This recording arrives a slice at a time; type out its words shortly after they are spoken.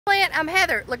Clint. I'm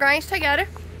Heather, LaGrange Toyota.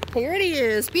 Here it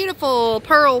is, beautiful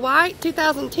pearl white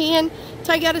 2010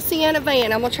 Toyota Sienna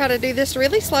van. I'm gonna try to do this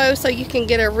really slow so you can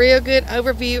get a real good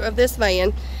overview of this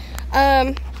van.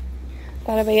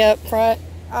 Gotta be up front,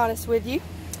 honest with you.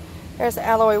 There's the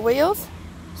alloy wheels.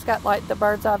 It's got like the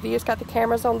bird's eye view. It's got the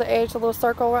cameras on the edge, the little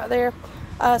circle right there,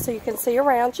 so you can see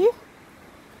around you.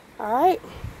 All right,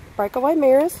 breakaway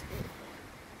mirrors.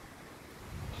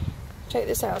 Check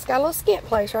this out. It's got a little skint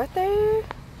place right there.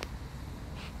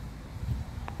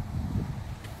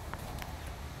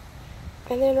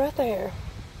 And then right there.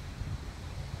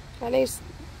 I need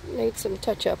some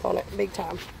touch up on it, big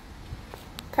time.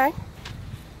 Okay?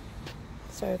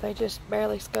 So they just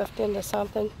barely scuffed into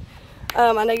something.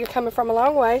 I know you're coming from a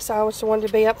long way, so I just wanted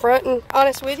to be up front and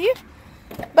honest with you.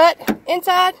 But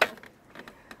inside,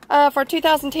 for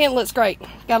 2010, looks great.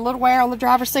 Got a little wear on the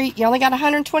driver's seat. You only got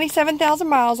 127,000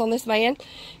 miles on this van.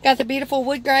 Got the beautiful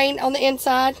wood grain on the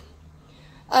inside.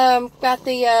 Got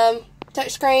the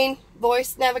touchscreen,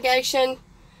 voice navigation,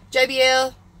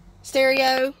 JBL,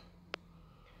 stereo,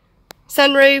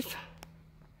 sunroof.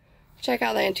 Check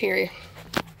out the interior.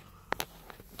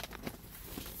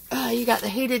 You got the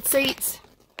heated seats.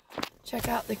 Check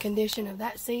out the condition of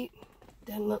that seat.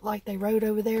 Doesn't look like they rode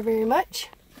over there very much.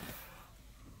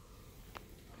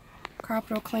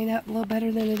 Carpet will clean up a little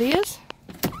better than it is.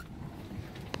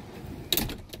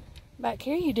 Back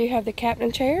here you do have the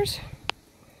captain chairs.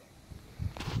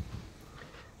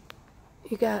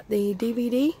 You got the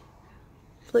DVD,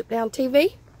 flip down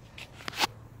TV.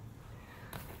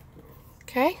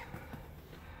 Okay.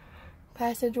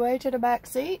 Passageway to the back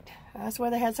seat. That's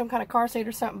where they had some kind of car seat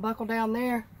or something buckled down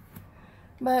there.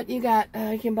 But you got,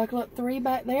 you can buckle up 3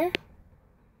 back there.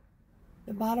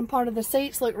 The bottom part of the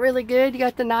seats look really good. You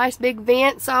got the nice big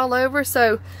vents all over,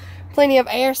 so plenty of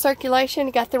air circulation.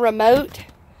 You got the remote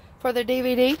for the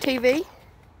DVD, TV.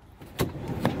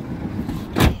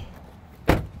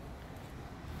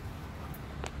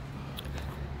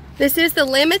 This is the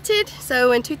Limited,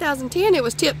 so in 2010 it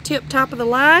was tip top of the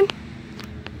line.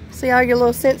 See all your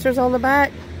little sensors on the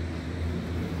back.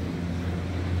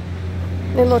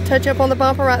 And a little touch up on the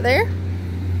bumper right there.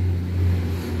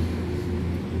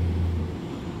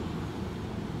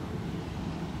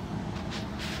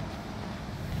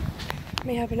 Let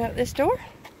me open up this door.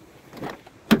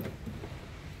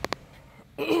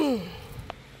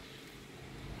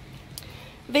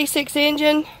 V6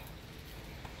 engine.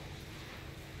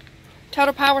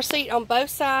 Total power seat on both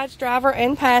sides, driver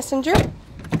and passenger.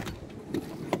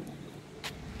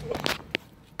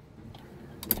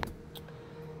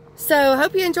 So, I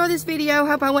hope you enjoyed this video.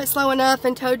 Hope I went slow enough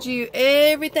and told you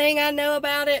everything I know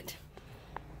about it.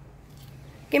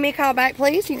 Give me a call back,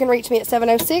 please. You can reach me at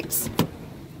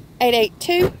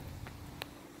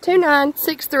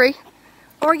 706-882-2963.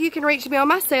 Or you can reach me on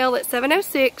my cell at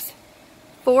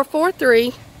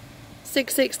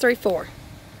 706-443-6634.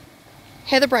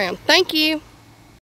 Heather Brown. Thank you.